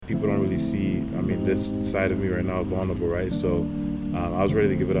people don't really see, I mean, this side of me right now, vulnerable, right? So I was ready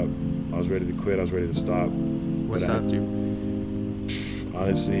to give it up. I was ready to quit. I was ready to stop. What stopped you?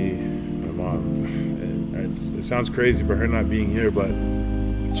 Honestly, my mom. It sounds crazy, but her not being here, but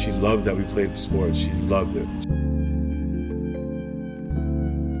she loved that we played sports. She loved it.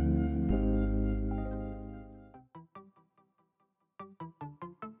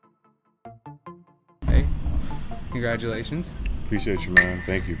 Hey, congratulations. Appreciate you, man.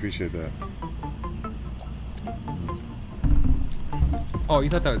 Thank you. Appreciate that. Oh, you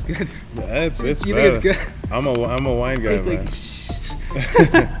thought that was good? Yeah, it's You better. think it's good? I'm a wine guy, Tastes man. like shh.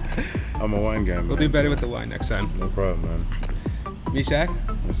 I'm a wine guy, man. We'll do better so with the wine next time. No problem, man. Mishak,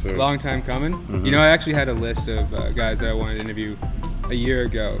 Yes, sir. long time coming. Mhm. You know, I actually had a list of guys that I wanted to interview a year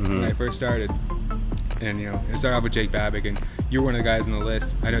ago when I first started. And, you know, it started off with Jake Babick, and you were one of the guys on the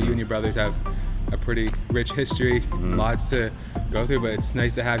list. I know you and your brothers have a pretty rich history, lots to go through, but it's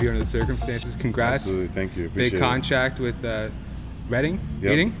nice to have you under the circumstances. Congrats. Absolutely. Thank you. Appreciate Big contract with Reading? Yep.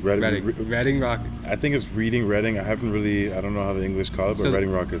 Reading? Reading. Reading Rockets. I think it's Reading. I don't know how the English call it, but So-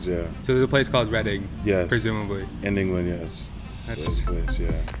 Reading Rockets, yeah. So there's a place called Reading, Yes. presumably. In England, yes. That's Place,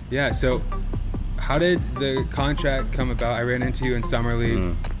 yeah. yeah. So, how did the contract come about? I ran into you in summer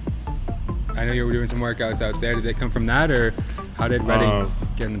league. I know you were doing some workouts out there. Did they come from that, or how did Reading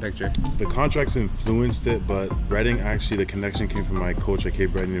get in the picture? The contracts influenced it, but Reading, actually, the connection came from my coach at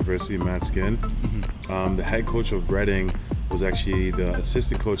Cape Breton University, Matt Skinn. The head coach of Reading was actually the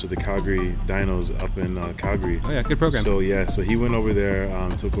assistant coach of the Calgary Dinos up in Calgary. Oh yeah, good program. So he went over there,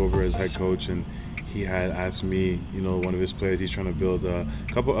 took over as head coach, and he had asked me, you know, one of his players, he's trying to build a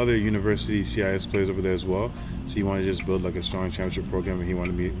couple other university CIS players over there as well. So he wanted to just build like a strong championship program, and he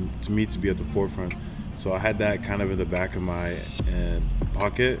wanted me to be at the forefront. So I had that kind of in the back of my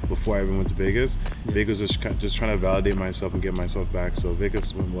pocket before I even went to Vegas. Vegas was just trying to validate myself and get myself back. So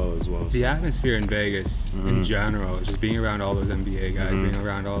Vegas went well as well. The atmosphere in Vegas in general, just being around all those NBA guys, being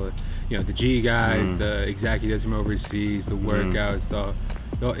around all the, you know, the G guys, the executives from overseas, the workouts,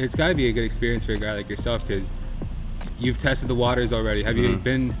 it's got to be a good experience for a guy like yourself, because you've tested the waters already. Have you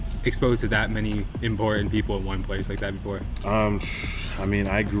been exposed to that many important people in one place like that before? I mean,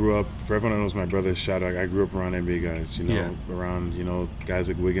 I grew up, for everyone that knows my brother Shadrach, I grew up around NBA guys, you know, around, you know, guys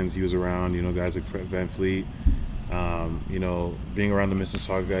like Wiggins, he was around, you know, guys like Fred VanVleet, you know, being around the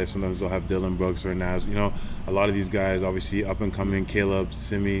Mississauga guys, sometimes they'll have Dylan Brooks or Naz, you know, a lot of these guys, obviously up and coming, Caleb,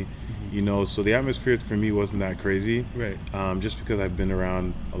 Simi, you know, so the atmosphere for me wasn't that crazy. Right. Just because I've been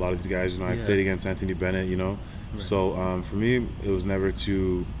around a lot of these guys, you know, I played against Anthony Bennett, you know. Right. So for me, it was never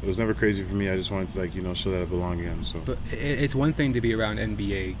crazy for me. I just wanted to, like, you know, show that I belong again. So. But it's one thing to be around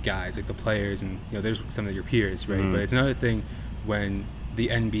NBA guys, like the players, and, you know, there's some of your peers, right? But it's another thing when the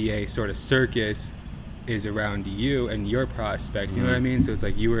NBA sort of circus is around you and your prospects. You know what I mean? So it's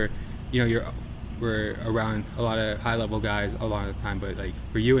like you were, you know, we're around a lot of high-level guys a lot of the time, but like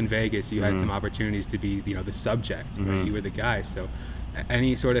for you in Vegas, you had some opportunities to be, you know, the subject, right? You were the guy. So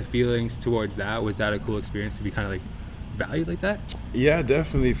any sort of feelings towards that? Was that a cool experience to be kind of like valued like that? Yeah,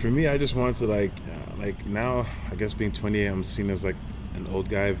 definitely. For me, I just wanted to like now, I guess being 28, I'm seen as like an old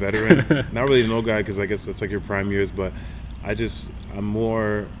guy, veteran. Not really an old guy, because I guess that's like your prime years, but I'm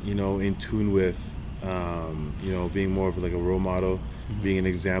more, you know, in tune with, you know, being more of like a role model, being an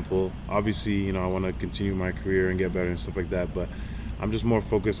example. Obviously, you know, I want to continue my career and get better and stuff like that, but I'm just more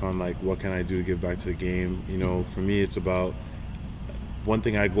focused on like what can I do to give back to the game. You know, for me, it's about, one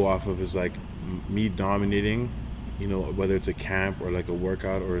thing I go off of is like me dominating, you know, whether it's a camp or like a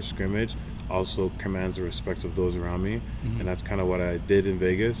workout or a scrimmage, also commands the respect of those around me. And that's kind of what I did in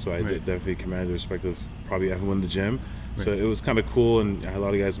Vegas. So I did definitely command the respect of probably everyone in the gym. So it was kind of cool, and a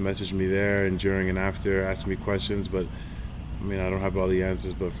lot of guys messaged me there and during and after, asking me questions, but I mean, I don't have all the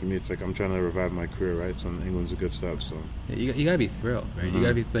answers, but for me, it's like I'm trying to revive my career, right? So England's a good step. So yeah, you gotta be thrilled, right? You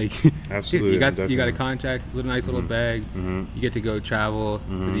gotta be like, absolutely. you got a contract, nice little bag. You get to go travel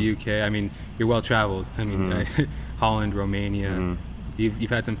to the UK. I mean, you're well traveled. I mean, Holland, Romania. You've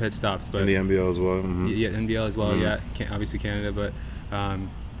had some pit stops, but in the NBL as well. Yeah, NBL as well. Yeah, obviously Canada, but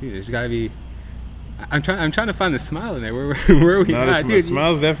dude, there's gotta be. I'm trying to find the smile in there. Where are we at? The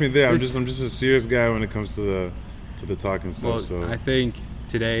smile's definitely there. I'm just a serious guy when it comes to the talking stuff. Well, so I think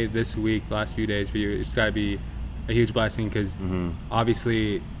today, this week, last few days for you, it's got to be a huge blessing, because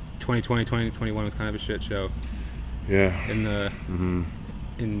obviously 2020, 2021 was kind of a shit show. Yeah. In the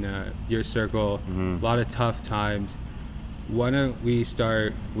in your circle, a lot of tough times. Why don't we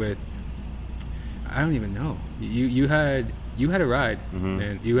start with? I don't even know. You had a ride,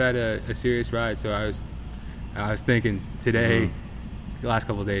 and you had a serious ride. So I was thinking today, the last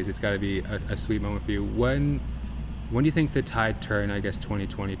couple of days, it's got to be a sweet moment for you. When When do you think the tide turned, I guess,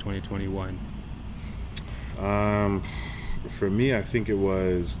 2020, 2021? For me, I think it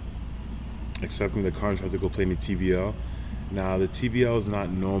was accepting the contract to go play in the TBL. Now, the TBL is not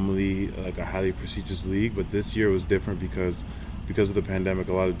normally like a highly prestigious league, but this year was different because of the pandemic.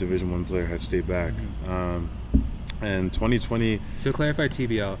 A lot of Division I players had stayed back. And 2020. So clarify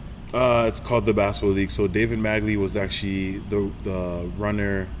TBL. It's called the Basketball League. So David Magley was actually the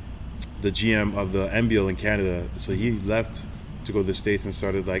runner, the GM of the NBL in Canada. So he left to go to the States and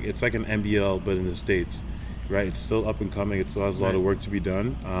started it's like an NBL but in the States, right? It's still up and coming. It still has a lot of work to be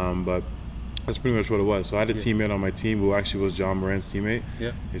done, but that's pretty much what it was. So I had a teammate on my team who actually was John Moran's teammate.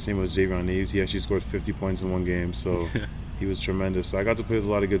 Yeah. His name was Javion Neves. He actually scored 50 points in one game, so he was tremendous. So I got to play with a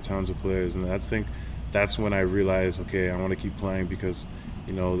lot of good talented players, and I think that's when I realized, okay, I want to keep playing because,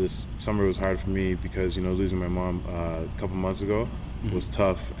 this summer was hard for me because, losing my mom a couple months ago was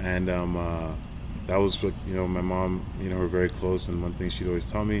tough. And that was what, my mom, we're very close. And one thing she'd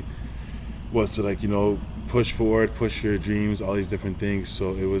always tell me was to, push forward, push your dreams, all these different things.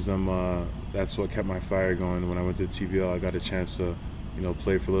 So it was, that's what kept my fire going. When I went to the TBL, I got a chance to,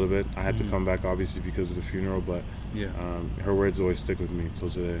 play for a little bit. I had to come back, obviously, because of the funeral, but her words always stick with me till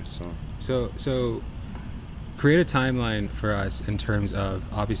today. So create a timeline for us in terms of,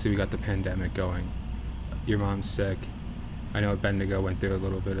 obviously we got the pandemic going, your mom's sick, I know Bendigo went through a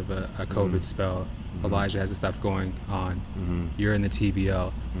little bit of a COVID spell, Elijah has the stuff going on, you're in the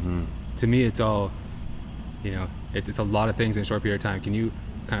TBL. To me it's all, it's a lot of things in a short period of time. Can you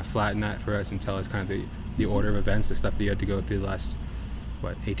kind of flatten that for us and tell us kind of the order of events, the stuff that you had to go through the last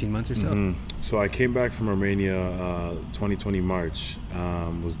 18 months or so? So I came back from Romania 2020 March,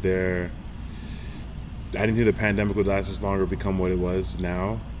 was there. I didn't think the pandemic would last this long or become what it was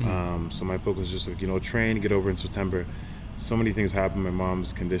now. So my focus was just train, get over in September. So many things happened. My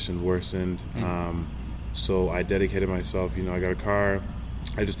mom's condition worsened. So I dedicated myself. I got a car.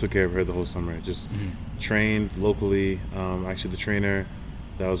 I just took care of her the whole summer. Just trained locally. Actually, the trainer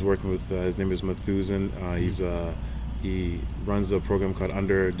that I was working with, his name is Methusen. He runs a program called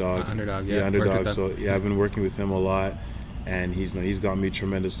Underdog. Underdog. Underdog. So I've been working with him a lot, and he's got me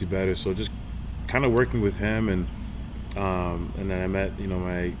tremendously better. So just kind of working with him, and then I met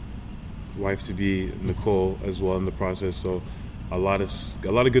my wife to be, Nicole, as well in the process. So a lot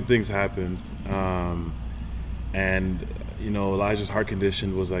of good things happened, and Elijah's heart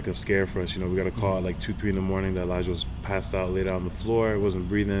condition was like a scare for us. We got a call at 2-3 in the morning that Elijah was passed out, laid out on the floor, wasn't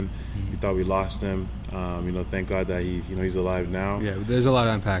breathing. We thought we lost him. Thank God that he's alive now. Yeah, there's a lot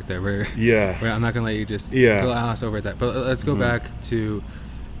to unpack there. I'm not gonna let you just gloss over that. But let's go back to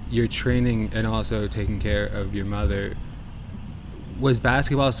your training and also taking care of your mother. Was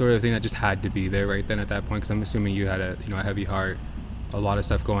basketball sort of a thing that just had to be there right then at that point? Because I'm assuming you had a heavy heart, a lot of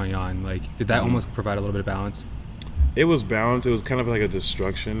stuff going on. Did that almost provide a little bit of balance? It was balanced. It was kind of like a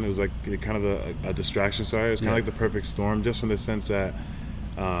distraction. It was like kind of a distraction. Sorry, it was kind of like the perfect storm, just in the sense that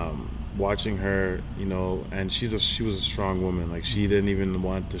watching her, and she was a strong woman. She didn't even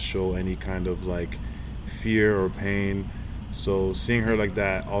want to show any kind of fear or pain. So seeing her like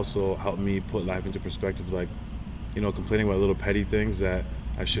that also helped me put life into perspective. Complaining about little petty things that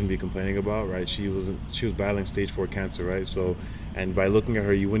I shouldn't be complaining about, right? She was battling stage 4 cancer, right? So, and by looking at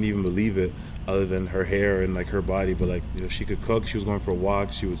her, you wouldn't even believe it, other than her hair and her body. But she could cook. She was going for a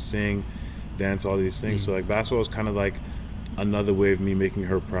walk. She would sing, dance, all these things. So basketball was kind of another way of me making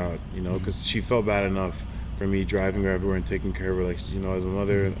her proud, because she felt bad enough for me driving her everywhere and taking care of her. As a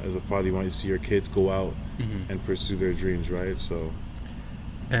mother, as a father, you want to see your kids go out and pursue their dreams, right? So,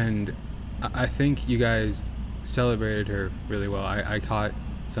 and I think you guys celebrated her really well. I caught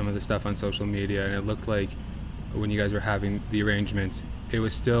some of the stuff on social media, and it looked like when you guys were having the arrangements, it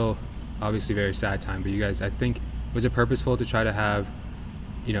was still obviously a very sad time, but you guys, I think, was it purposeful to try to have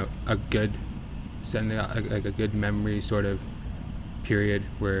a good sending out a good memory sort of period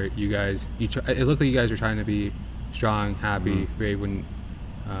where it looked like you guys were trying to be strong, happy, right, when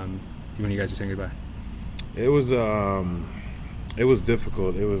you guys were saying goodbye? It was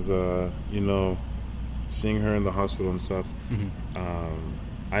difficult. It was seeing her in the hospital and stuff.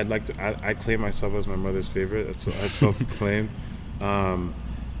 I claim myself as my mother's favorite. I self-proclaim.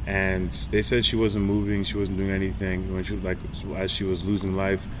 And they said she wasn't moving, she wasn't doing anything when as she was losing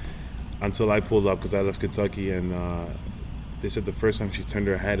life, until I pulled up, because I left Kentucky, and they said the first time she turned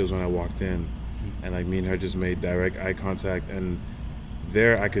her head was when I walked in, and me and her just made direct eye contact, and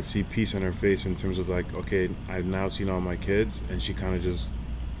there I could see peace in her face in terms of okay, I've now seen all my kids, and she kind of just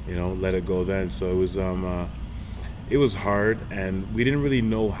let it go then. So it was hard, and we didn't really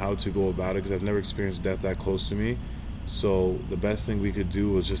know how to go about it because I've never experienced death that close to me. So the best thing we could do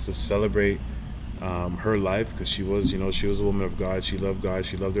was just to celebrate her life, because she was a woman of God. She loved God.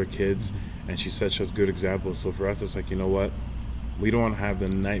 She loved her kids, and she set such good examples. So for us, it's like, you know what? We don't want to have the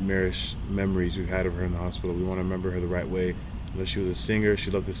nightmarish memories we've had of her in the hospital. We want to remember her the right way. You know, she was a singer. She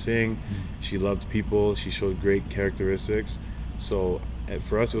loved to sing. She loved people. She showed great characteristics. So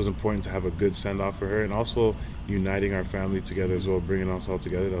for us, it was important to have a good send-off for her, and also uniting our family together as well, bringing us all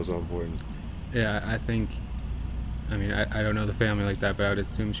together. That was all important. Yeah, I mean, I don't know the family like that, but I would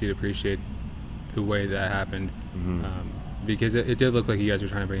assume she'd appreciate the way that happened. Because it did look like you guys were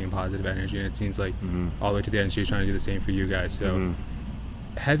trying to bring in positive energy, and it seems like all the way to the end she was trying to do the same for you guys. So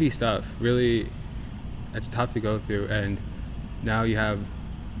heavy stuff, really. It's tough to go through, and now you have,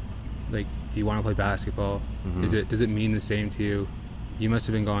 like, do you want to play basketball? Does it mean the same to you? You must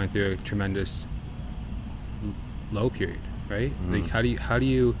have been going through a tremendous low period, right? Like, how do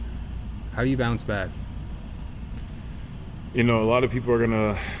you bounce back? You know, a lot of people are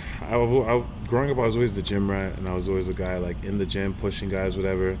gonna. Growing up, I was always the gym rat, and I was always the guy like in the gym pushing guys,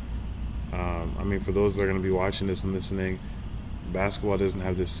 whatever. I mean, for those that are gonna be watching this and listening, basketball doesn't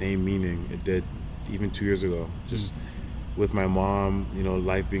have the same meaning it did even 2 years ago. Just with my mom, you know,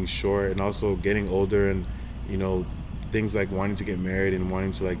 life being short, and also getting older, and you know, things like wanting to get married and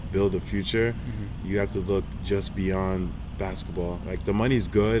wanting to like build a future. You have to look just beyond basketball. Like, the money's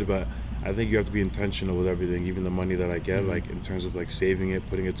good, but I think you have to be intentional with everything, even the money that I get, like in terms of like saving it,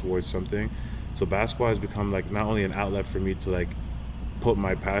 putting it towards something. So basketball has become like not only an outlet for me to like put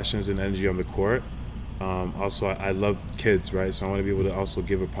my passions and energy on the court. Also, I love kids, right? So I want to be able to also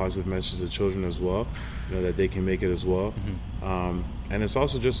give a positive message to children as well, you know, that they can make it as well. And it's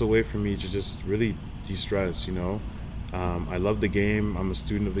also just a way for me to just really de-stress, you know. I love the game. I'm a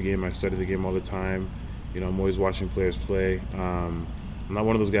student of the game. I study the game all the time. You know, I'm always watching players play. I'm not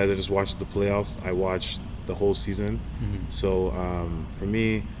one of those guys that just watches the playoffs. I watch the whole season. So for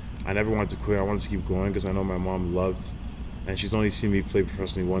me, I never wanted to quit. I wanted to keep going because I know my mom loved, and she's only seen me play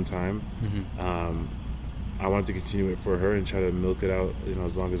professionally one time. I wanted to continue it for her and try to milk it out, you know,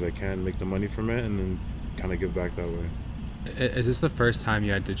 as long as I can, make the money from it, and then kind of give back that way. Is this the first time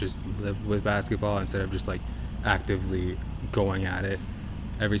you had to just live with basketball instead of just like actively going at it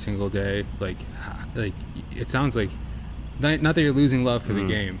every single day? Like it sounds like not that you're losing love for the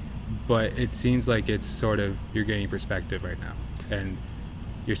game, but it seems like it's sort of you're gaining perspective right now, and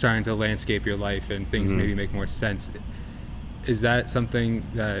you're starting to landscape your life, and things maybe make more sense. Is that something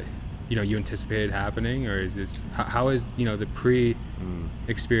that, you know, you anticipated happening, or is this how is, you know, the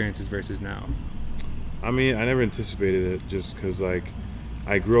experiences versus now? I mean, I never anticipated it, just because like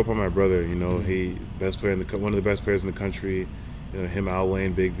I grew up on my brother. You know, he one of the best players in the country. You know, him, Al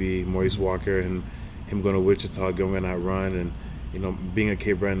Wayne, Big B, Maurice Walker, and him going to Wichita, going on that run, and you know, being a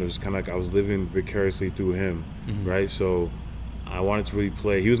Cape Breton, it was kind of like I was living vicariously through him, right? So I wanted to really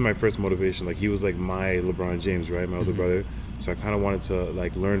play. He was my first motivation. Like, he was like my LeBron James, right? My older brother. So I kind of wanted to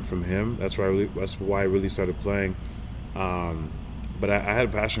like learn from him. That's why I really started playing. But I had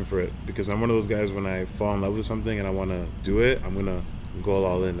a passion for it, because I'm one of those guys, when I fall in love with something and I want to do it, I'm gonna go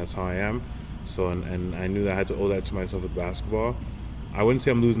all in. That's how I am. So and I knew that I had to owe that to myself with basketball. I wouldn't say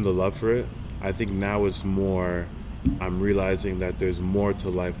I'm losing the love for it. I think now it's more, I'm realizing that there's more to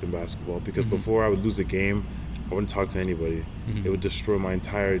life than basketball. Because before, I would lose a game, I wouldn't talk to anybody. It would destroy my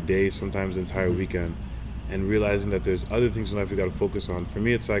entire day, sometimes the entire weekend. And realizing that there's other things in life you got to focus on. For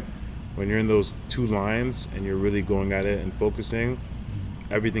me, it's like when you're in those two lines and you're really going at it and focusing,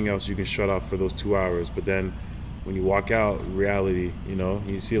 everything else you can shut off for those 2 hours. But then when you walk out, reality, you know,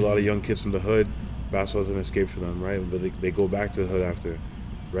 you see a lot of young kids from the hood, basketball's an escape for them, right? But they go back to the hood after,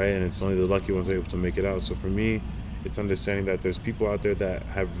 right? And it's only the lucky ones that are able to make it out. So for me, it's understanding that there's people out there that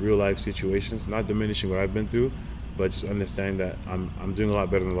have real life situations, not diminishing what I've been through, but just understanding that I'm doing a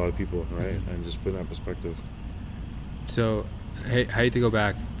lot better than a lot of people, right? And just putting that perspective. So, I hate to go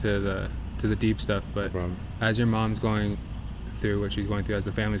back to the deep stuff, but No as your mom's going through what she's going through, as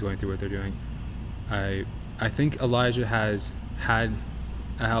the family's going through what they're doing, I think Elijah has had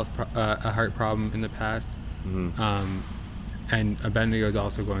a heart problem in the past, and Abednego is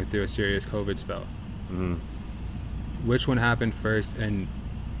also going through a serious COVID spell. Which one happened first? And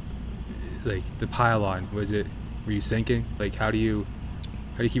like the pylon, were you sinking? Like, how do you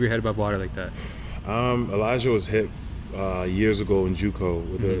keep your head above water like that? Elijah was hit years ago in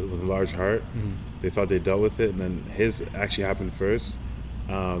JUCO with a large heart. They thought they dealt with it, and then his actually happened first.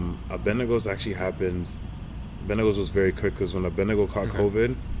 Abednego's actually happened. Abednego's was very quick, because when Abednego caught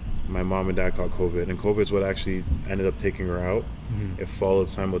COVID, my mom and dad caught COVID, and COVID is what actually ended up taking her out. It followed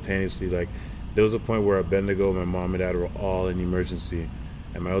simultaneously. Like, there was a point where Abednego, my mom and dad were all in emergency,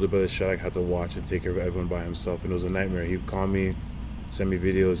 and my older brother Shadrach had to watch and take care of everyone by himself, and it was a nightmare. He'd call me send me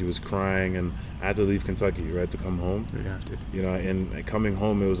videos. He was crying, and I had to leave Kentucky, right, to come home. You have to. You know, and coming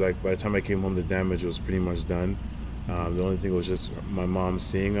home, it was like by the time I came home, the damage was pretty much done. The only thing was just my mom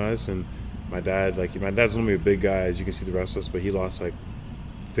seeing us, and my dad's normally a big guy, as you can see the rest of us, but he lost like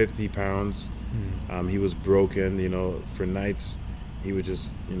 50 pounds. He was broken, you know, for nights. He would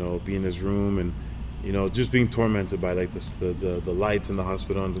just, you know, be in his room and, you know, just being tormented by like the lights in the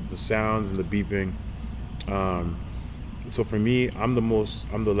hospital and the sounds and the beeping. So for me, I'm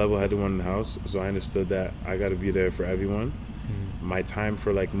the level-headed one in the house, so I understood that I got to be there for everyone. My time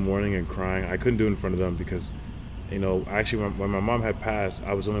for like mourning and crying, I couldn't do it in front of them because, you know, actually when my mom had passed,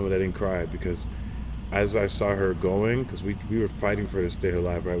 I was the only one that didn't cry because as I saw her going, because we were fighting for her to stay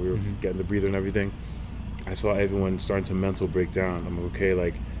alive, right? We were getting the breather and everything. I saw everyone starting to mental break down. I'm like, okay,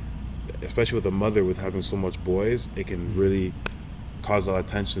 like, especially with a mother with having so much boys, it can really cause a lot of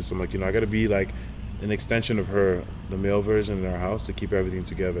tension. So I'm like, you know, I got to be like an extension of her, the male version in our house, to keep everything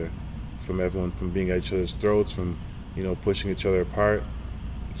together, from everyone, from being at each other's throats, from, you know, pushing each other apart.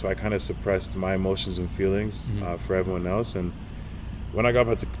 So I kind of suppressed my emotions and feelings for everyone else. And when I got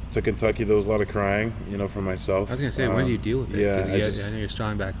back to Kentucky, there was a lot of crying, you know, for myself. I was gonna say, when do you deal with it? Yeah, I know you're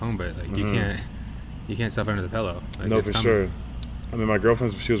strong back home, but like you can't stuff under the pillow. Like, no, for sure. I mean, my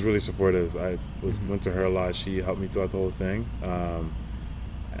girlfriend, she was really supportive. I went to her a lot. She helped me throughout the whole thing.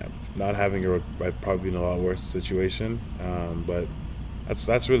 Not having her, I'd probably be in a lot worse situation. But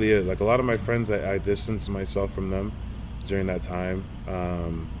that's really it. Like a lot of my friends, I distanced myself from them during that time,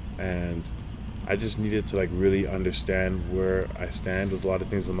 and I just needed to like really understand where I stand with a lot of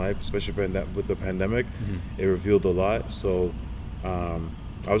things in life, especially with the pandemic. It revealed a lot. So I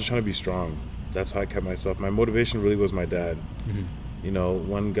was just trying to be strong. That's how I kept myself. My motivation really was my dad. You know,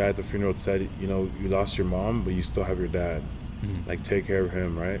 one guy at the funeral said, you know, you lost your mom, but you still have your dad. Like, take care of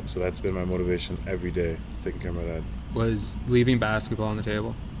him, right? So that's been my motivation every day, is taking care of my dad. Was leaving basketball on the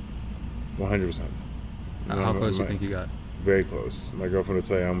table? 100%. How close do you think you got? Very close. My girlfriend would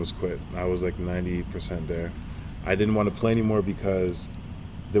tell you I almost quit. I was like 90% there. I didn't want to play anymore because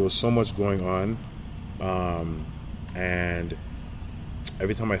there was so much going on. And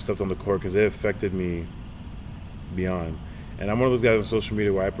every time I stepped on the court, because it affected me beyond. And I'm one of those guys on social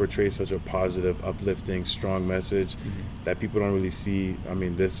media where I portray such a positive, uplifting, strong message that people don't really see. I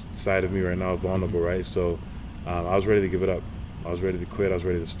mean, this side of me right now, vulnerable, right? So I was ready to give it up. I was ready to quit. I was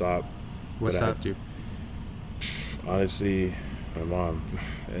ready to stop. What stopped you? Honestly, my mom.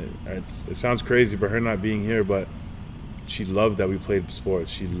 It sounds crazy, but her not being here, but she loved that we played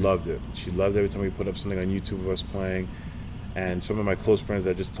sports. She loved it. She loved every time we put up something on YouTube of us playing. And some of my close friends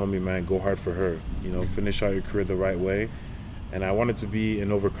that just told me, man, go hard for her. You know, finish out your career the right way. And I wanted to be an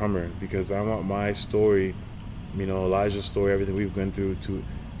overcomer because I want my story, you know, Elijah's story, everything we've gone through, to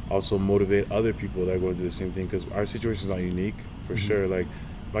also motivate other people that are going through the same thing, because our situation is not unique, for sure. Like,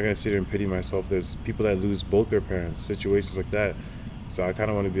 I'm not going to sit here and pity myself. There's people that lose both their parents, situations like that. So I kind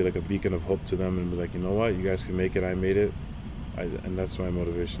of want to be like a beacon of hope to them and be like, you know what, you guys can make it, I made it. And that's my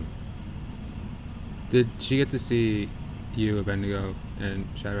motivation. Did she get to see you, Abendigo, and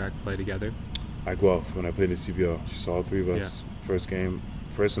Shadrach play together? I go off when I played in the CBL. She saw all three of us. First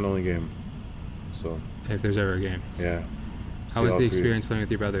and only game. So if there's ever a game. Yeah. How was the experience playing with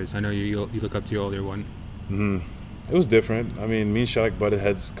your brothers? I know you look up to your older one. It was different. I mean, me and Shadrach butted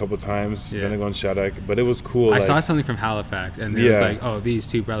heads a couple times. Abendigo and Shadrach, but it was cool. I saw something from Halifax, and it was like, oh, these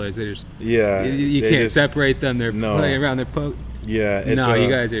two brothers, they're just you can't separate them. They're playing around. They're you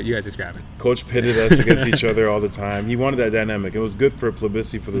guys are scrapping. Coach pitted us against each other all the time. He wanted that dynamic. It was good for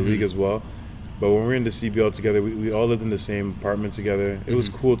publicity for the league as well. But when we were in the CBL together, we all lived in the same apartment together. It was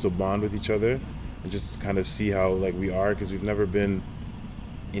cool to bond with each other and just kind of see how like we are, because we've never been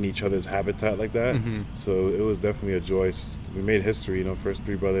in each other's habitat like that. So it was definitely a joy. We made history, you know, first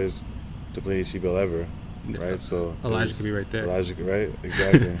three brothers to play the CBL ever, right? So Elijah could be right there. Elijah, right?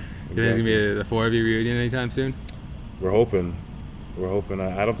 Exactly. You think it's gonna be the four of you reunion anytime soon? We're hoping.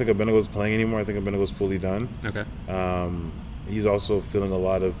 I don't think Abendigo's playing anymore. I think Abendigo's fully done. Okay. He's also feeling a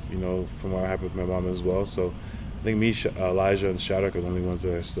lot of, you know, from what happened with my mom as well. So I think me, Elijah, and Shadrach are the only ones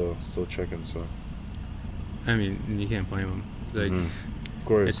that are still checking. So I mean, you can't blame them. Like, of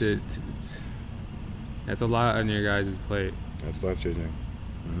course, that's a lot on your guys' plate. That's life changing.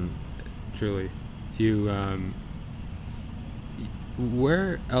 Truly, you.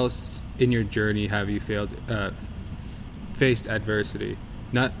 Where else in your journey have you faced adversity?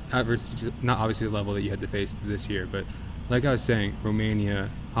 Not obviously the level that you had to face this year, but like I was saying, Romania,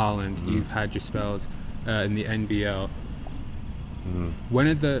 Holland, you've had your spells in the NBL.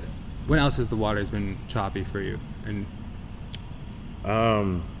 When else has the waters been choppy for you? And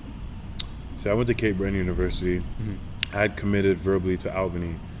so I went to Cape Breton University. I had committed verbally to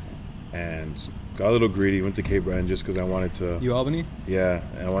Albany, and got a little greedy. Went to Cape Breton just because I wanted to. Albany? Yeah,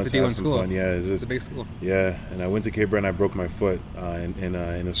 and I wanted It's to a have D1 some school. fun. Yeah, It's a big school. Yeah, and I went to Cape Breton. I broke my foot in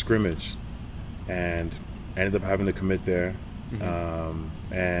a scrimmage, and I ended up having to commit there,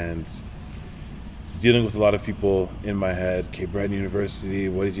 and dealing with a lot of people in my head. Cape Breton University,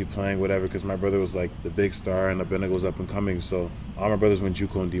 what is he playing, whatever, because my brother was like the big star and Abednego was up and coming, so all my brothers went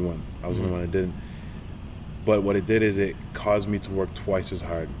JUCO and D1. I was the only one that didn't. But what it did is it caused me to work twice as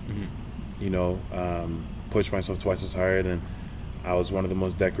hard, push myself twice as hard, and I was one of the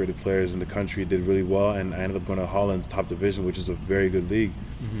most decorated players in the country, did really well, and I ended up going to Holland's top division, which is a very good league.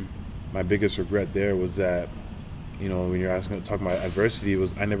 My biggest regret there was that, when you're talking about adversity,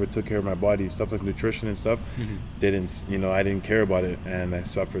 was I never took care of my body. Stuff like nutrition and stuff, I didn't care about it, and I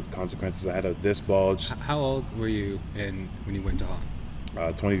suffered consequences. I had a disc bulge. How old were you when you went to Holland?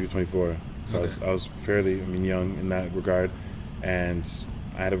 23, 24. So Okay. I was fairly, young in that regard, and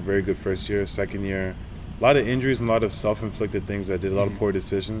I had a very good first year. Second year, a lot of injuries and a lot of self-inflicted things I did, a lot of poor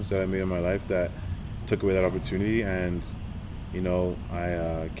decisions that I made in my life that took away that opportunity, and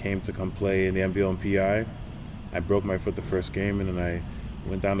I came to come play in the NBL and PI. I broke my foot the first game, and then I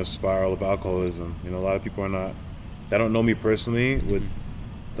went down the spiral of alcoholism. A lot of people that don't know me personally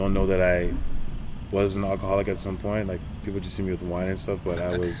don't know that I was an alcoholic at some point. Like, people just see me with wine and stuff, but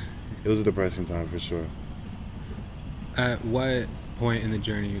it was a depressing time for sure. At what point in the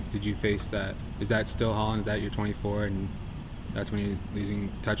journey did you face that? Is that still Holland? Is that you're 24 and that's when you're losing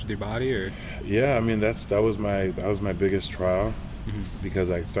touch with your body, or? Yeah, that was my biggest trial,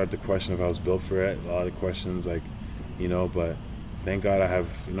 because I started to question if I was built for it. A lot of questions, but thank God I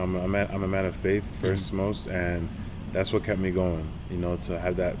have, I'm a man of faith first most, and that's what kept me going. To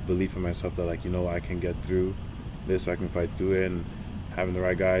have that belief in myself that I can get through this, I can fight through it, and having the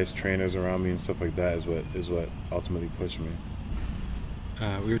right guys, trainers around me and stuff like that is what ultimately pushed me.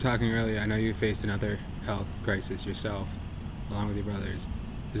 We were talking earlier. I know you faced another health crisis yourself, along with your brothers.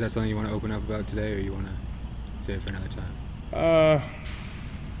 Is that something you want to open up about today, or you want to save it for another time?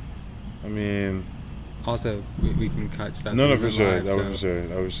 Also, we can cut stuff. No, This for isn't sure. live, That was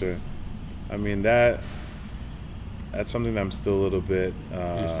for sure. That's something that I'm still a little bit.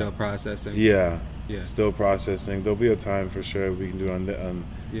 You're still processing. Yeah. Yeah. Still processing. There'll be a time for sure we can do it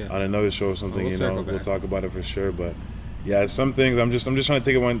on another show or something. We'll circle We'll back. talk about it for sure. But yeah, some things I'm just trying to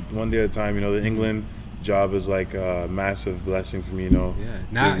take it one day at a time. The England job is like a massive blessing for me. Yeah.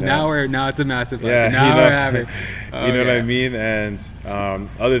 Now it's a massive blessing. Yeah, We're having. What I mean? And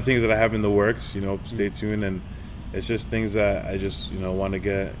other things that I have in the works, stay tuned. And it's just things that I just, want to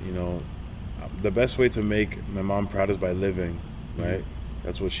get, the best way to make my mom proud is by living, right?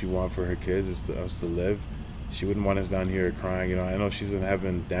 That's what she wants for her kids, is us to live. She wouldn't want us down here crying. I know she's in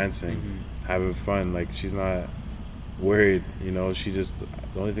heaven dancing, having fun. Like, she's not worried, she just,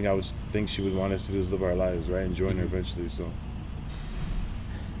 the only thing I would think she would want us to do is live our lives, right? And join her eventually, so.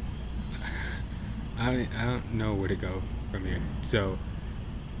 I don't know where to go from here. So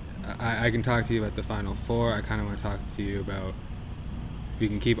I can talk to you about the Final Four. I kind of want to talk to you about, we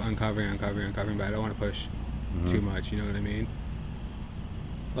can keep uncovering, but I don't want to push too much, you know what I mean?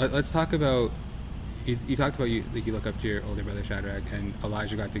 Let's talk about, you talked about you look up to your older brother Shadrach, and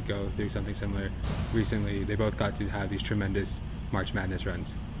Elijah got to go through something similar recently. They both got to have these tremendous March Madness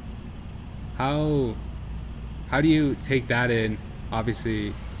runs. How do you take that in?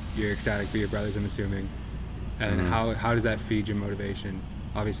 Obviously, you're ecstatic for your brothers, I'm assuming. And how does that feed your motivation?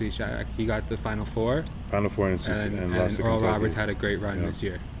 Obviously, Shadrach, he got the Final Four. Final Four and lost to Earl Kentucky. Roberts had a great run this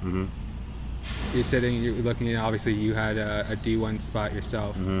year. You're looking at, obviously, you had a D1 spot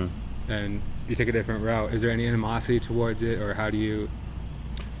yourself, and you take a different route. Is there any animosity towards it, or how do you?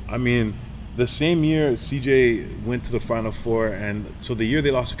 The same year CJ went to the Final Four, and so the year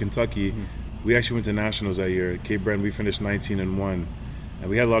they lost to Kentucky, we actually went to nationals that year. Cape Breton, we finished 19-1, and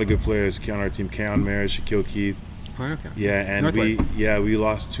we had a lot of good players on our team: Keon Merritt, Shaquille Keith. Oh, okay. Yeah, and Northway. we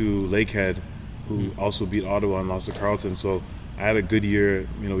lost to Lakehead, who also beat Ottawa and lost to Carleton. So I had a good year.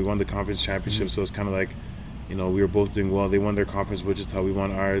 We won the conference championship, so it's kind of like, we were both doing well. They won their conference, Wichita. We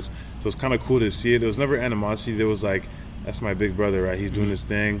won ours. So it's kind of cool to see it. There was never animosity. There was like, that's my big brother, right? He's doing his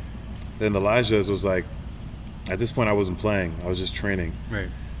thing. Then Elijah's was like, at this point I wasn't playing. I was just training. Right.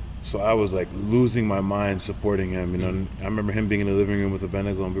 So I was like losing my mind supporting him. And I remember him being in the living room with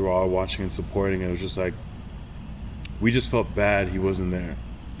Abednego, and we were all watching and supporting. And it was just like, we just felt bad he wasn't there.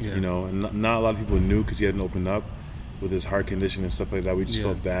 Yeah. And not a lot of people knew because he hadn't opened up with his heart condition and stuff like that. We just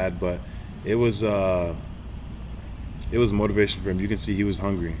felt bad, but it was motivation for him. You can see he was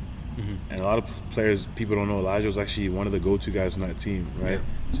hungry. And a lot of players, people don't know, Elijah was actually one of the go-to guys on that team, right?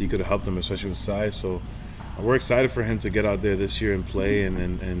 So he could have helped them, especially with size. So we're excited for him to get out there this year and play,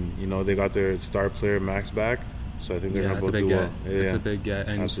 and you know, they got their star player Max back, so I think they're gonna both do well. It's a big get.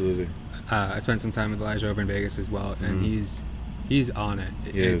 And absolutely. I spent some time with Elijah over in Vegas as well, and he's on it.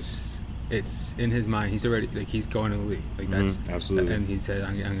 It's in his mind. He's already like he's going to the league. Like that's absolutely. And he said,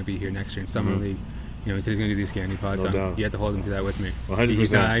 "I'm going to be here next year in summer league." You know, he said he's going to do these scanning pods. No doubt. You have to hold him to that with me.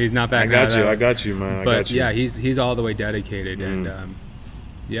 100%. He's not backing out. I got you, man. But yeah, he's all the way dedicated, and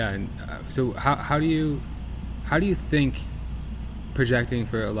so how do you think projecting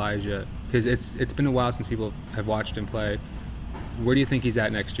for Elijah? Because it's been a while since people have watched him play. Where do you think he's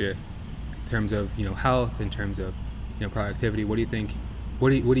at next year, in terms of, you know, health, in terms of, you know, productivity? What do you think? What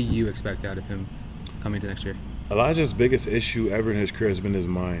do you expect out of him coming to next year? Elijah's biggest issue ever in his career has been his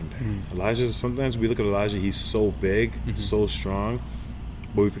mind. Sometimes we look at Elijah, he's so big, so strong,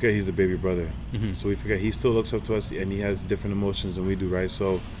 but we forget he's the baby brother. So we forget he still looks up to us, and he has different emotions than we do, right?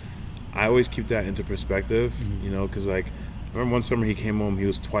 So I always keep that into perspective, you know, because like, I remember one summer he came home, he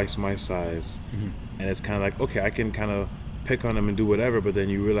was twice my size, and it's kind of like, okay, I can kind of pick on him and do whatever, but then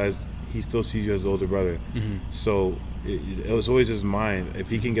you realize he still sees you as the older brother. So it was always his mind. If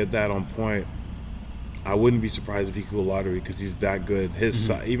he can get that on point, I wouldn't be surprised if he could go lottery, because he's that good. His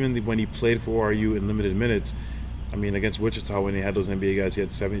even when he played for ORU in limited minutes, I mean, against Wichita when they had those NBA guys, he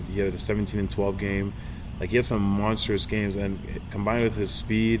had a 17 and 12 game. Like, he had some monstrous games, and combined with his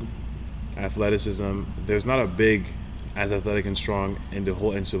speed, athleticism, there's not a big as athletic and strong in the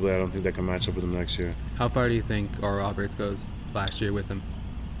whole NCAA. I don't think that can match up with him next year. How far do you think Oral Roberts goes last year with him?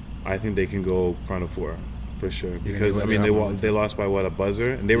 I think they can go Final Four for sure, because I mean they lost by a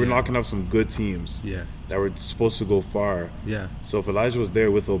buzzer, and they were knocking off some good teams that were supposed to go far. So if Elijah was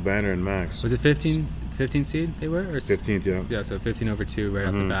there with O'Banner and Max, was it 15 seed they were, or 15th? Yeah, so 15 over 2 right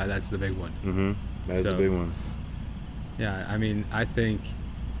off the bat. That's the big one. That's the big one. Yeah, I mean, I think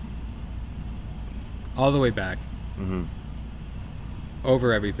all the way back,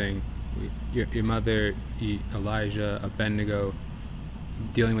 over everything, your mother, Elijah, Abednego,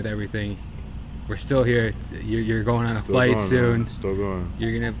 dealing with everything. We're still here. You're going on a flight soon. Man. Still going.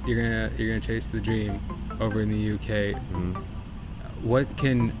 You're gonna chase the dream over in the UK. What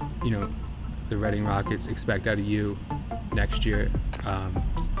can, you know, the Reading Rockets expect out of you next year?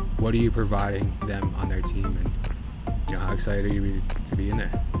 What are you providing them on their team, and, you know, how excited are you to be in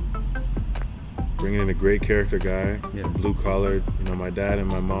there? Bringing in a great character guy, blue collar. You know, my dad and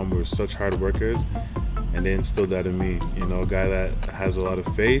my mom were such hard workers, and they instilled that in me. You know, a guy that has a lot of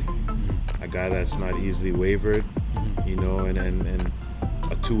faith, a guy that's not easily wavered, you know, and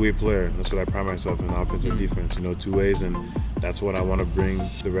a two-way player. That's what I pride myself in, offense and defense, you know, two ways, and that's what I want to bring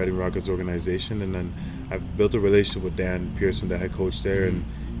to the Reading Rockets organization. And then I've built a relationship with Dan Pearson, the head coach there, and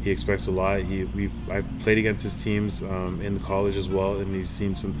he expects a lot. I've played against his teams in the college as well, and he's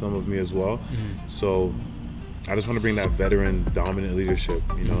seen some film of me as well. So I just want to bring that veteran, dominant leadership,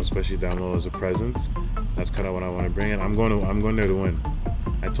 you know, especially down low as a presence. That's kind of what I want to bring, and I'm going there to win.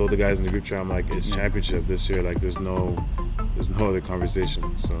 I told the guys in the group chat, I'm like, it's championship this year. Like, there's no other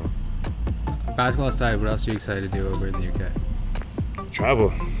conversation. So, basketball aside, what else are you excited to do over in the UK?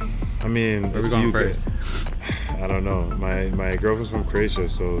 Travel. I mean, where are we going UK. First? I don't know. My girlfriend's from Croatia,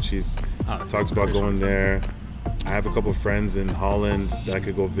 so she's talks about going there. I have a couple friends in Holland that I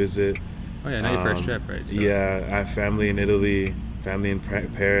could go visit. Oh yeah, not your first trip, right? So. Yeah, I have family in Italy, family in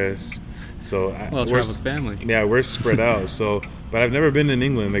Paris. So travel's family. Yeah, we're spread out. So, but I've never been in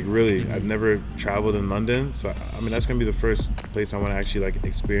England, like really. I've never traveled in London. So I mean, that's gonna be the first place I want to actually like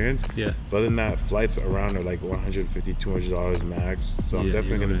experience. Yeah. But other than that, flights around are like $150, $200 max. So I'm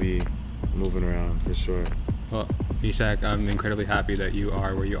definitely gonna be moving around for sure. Well, Mishak, I'm incredibly happy that you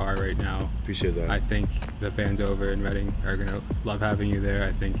are where you are right now. Appreciate that. I think the fans over in Reading are gonna love having you there.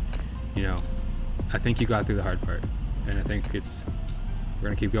 I think, you know, you got through the hard part, and I think we're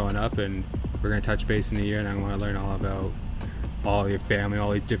gonna keep going up, and we're gonna touch base in a year, and I want to learn all about all your family,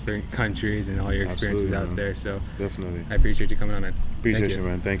 all these different countries, and all your experiences out there. So definitely, I appreciate you coming on, man. Appreciate you,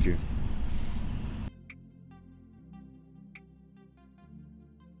 man. Thank you.